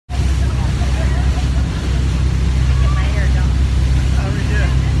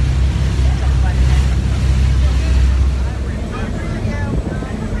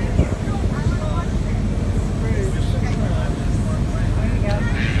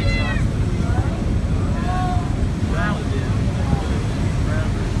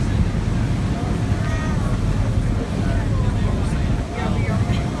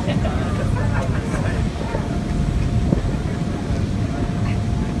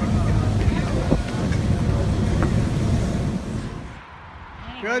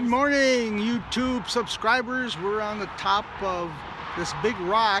Good morning, YouTube subscribers. We're on the top of this big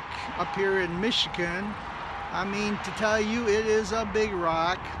rock up here in Michigan. I mean, to tell you, it is a big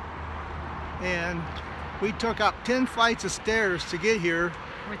rock. And we took up 10 flights of stairs to get here.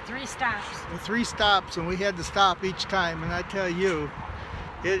 With 3 stops. With 3 stops, and we had to stop each time. And I tell you,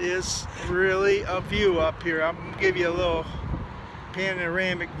 it is really a view up here. I'm going to give you a little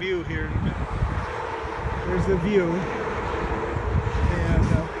panoramic view here in a minute. There's the view. And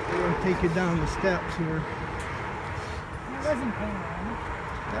we're going to take you down the steps here. That wasn't panoramic.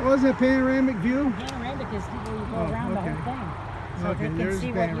 That wasn't a panoramic view? Panoramic is where you go around the whole thing. So Okay, you can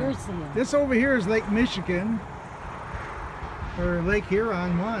see what you're seeing. This over here is Lake Michigan. Or Lake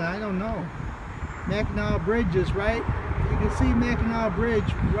Huron one, I don't know. Mackinac Bridge is right. You can see Mackinac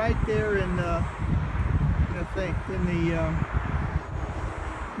Bridge right there in the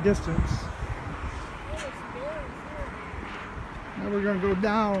distance. Now we're going to go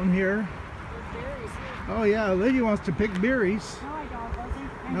down here. Oh yeah, Lydia wants to pick berries. No, I don't, Rosie.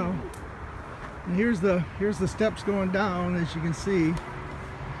 No. And here's the steps going down, as you can see.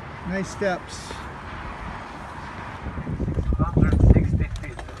 Nice steps. 160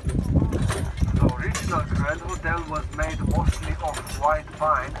 feet. The original Grand Hotel was made mostly of white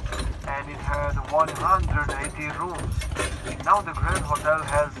pine and it had 180 rooms. Now the Grand Hotel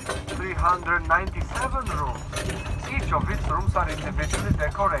has 397 rooms. Each of its rooms are individually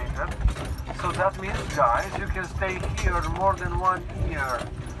decorated. So that means, guys, you can stay here more than 1 year.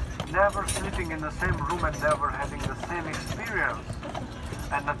 Never sleeping in the same room and never having the same experience.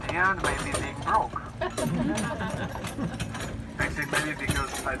 And at the end, maybe being broke. Actually, maybe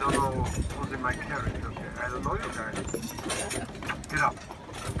because I don't know who's in my carriage. Okay, I don't know you guys. Get up.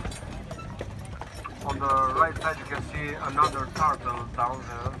 On the right side, you can see another turtle down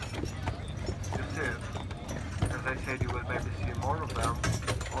there. You see it. As I said, you will maybe see more of them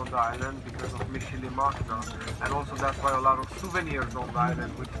on the island because of Mackinac, and also that's why a lot of souvenirs on the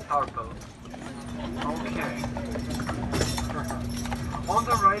island with turtles. Okay. On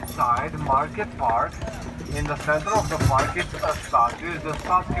the right side, Market Park. In the center of the park is a statue, the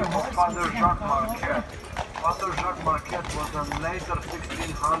statue of Father Jacques Marquette. Father Jacques Marquette was a later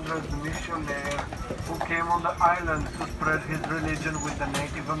 1600s missionary who came on the island to spread his religion with the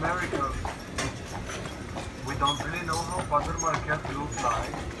Native Americans. We don't really know how Father Marquette looked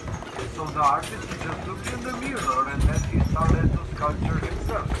like, so the artist just looked in the mirror and then he started to sculpture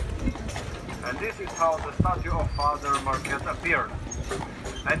himself. And this is how the statue of Father Marquette appeared.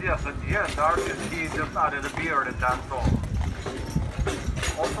 And yes, at the end, the artist, he just added a beard and that's all.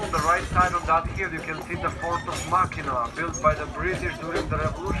 Also on the right side of that hill, you can see the fort of Mackinac, built by the British during the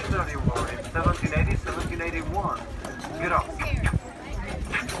Revolutionary War in 1780-1781. Get up.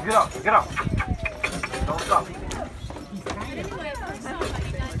 Get up, get up. Don't stop.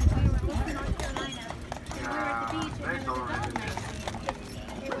 Yeah, they don't really.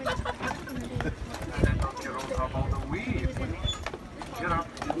 They don't care about the weed. Get up.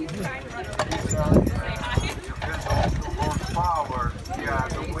 You feel more power. Yeah,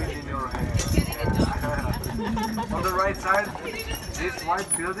 the wind in your hand. Yeah. On the right side, this white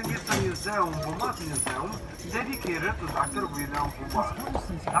building is a museum, Beaumont Museum, dedicated to Dr. William Beaumont.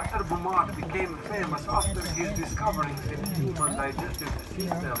 Dr. Beaumont became famous after his discoveries in human digestive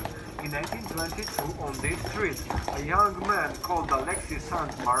system. In 1822, on this street, a young man called Alexis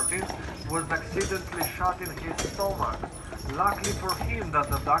St. Martin was accidentally shot in his stomach. Luckily for him that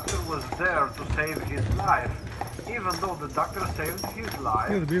the doctor was there to save his life. Even though the doctor saved his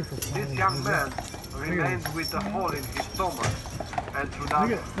life, this young man remained with a hole in his stomach. And through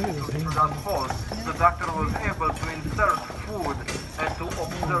that hole, the doctor was able to insert food and to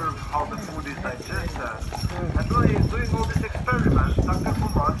observe how the food is digested. And when he is doing all these experiments, Dr.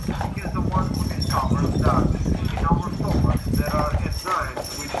 Beaumont is the one who discovers that in our stomachs there are enzymes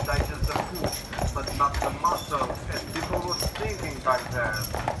which digest the food, but not the muscles, as people were thinking back then.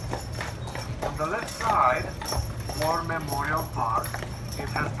 On the left side, War Memorial Park. It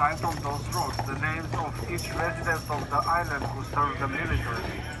has typed on those rocks the names of each resident of the island who served the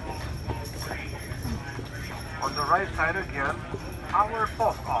military. On the right side again, our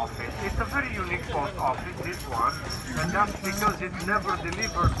post office. It's a very unique post office, this one, and that's because it never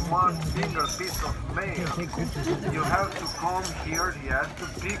delivered one single piece of mail. You have to come here, yes, to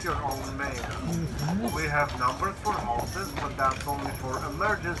pick your own mail. We have numbers for houses, but that's only for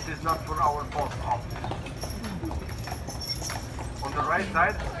emergencies, not for our post office. On the right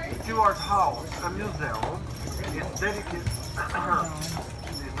side, Stewart House, a museum. It's dedicated,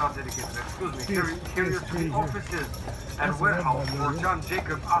 it's not dedicated, excuse me, here you see offices and warehouse for John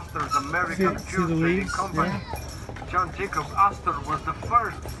Jacob Astor's American Cure Trading Company. John Jacob Astor was the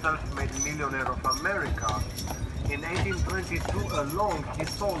first self-made millionaire of America. In 1822 alone, he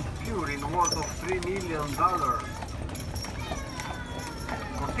sold Purine worth of $3 million.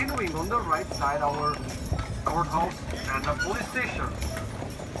 Continuing on the right side, our courthouse and the police station.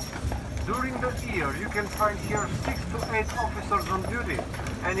 During the year, you can find here 6 to 8 officers on duty,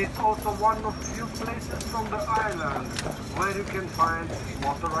 and it's also one of few places from the island where you can find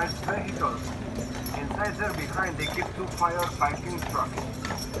motorized vehicles. Inside there behind they keep 2 firefighting trucks.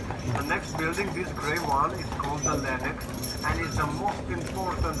 The next building, this grey one, is called the Lennox, and is the most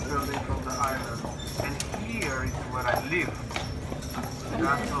important building from the island. And here is where I live.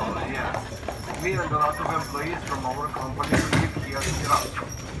 That's all, yeah. Me and a lot of employees from our company live here in Iraq.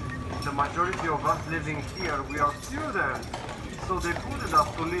 The majority of us living here, we are students. So they put it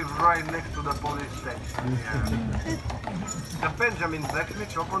up to live right next to the police station. Yeah. The Benjamin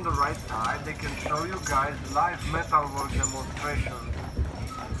Blacksmith shop on the right side, they can show you guys live metalwork demonstrations.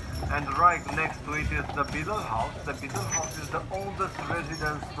 And right next to it is the Biddle House. The Biddle House is the oldest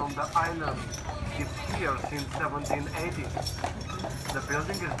residence from the island. It's here since 1780. The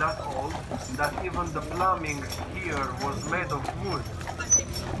building is that old that even the plumbing here was made of wood.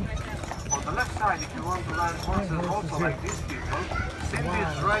 On the left side, if you want to ride horses also like these people,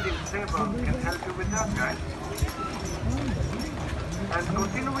 Cindy's riding stable can help you with that, guys. And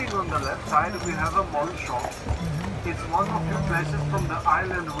continuing on the left side, we have a mall shop. It's one of few places from the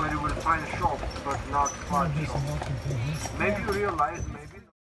island where you will find shops, but not fun shops. Maybe you realize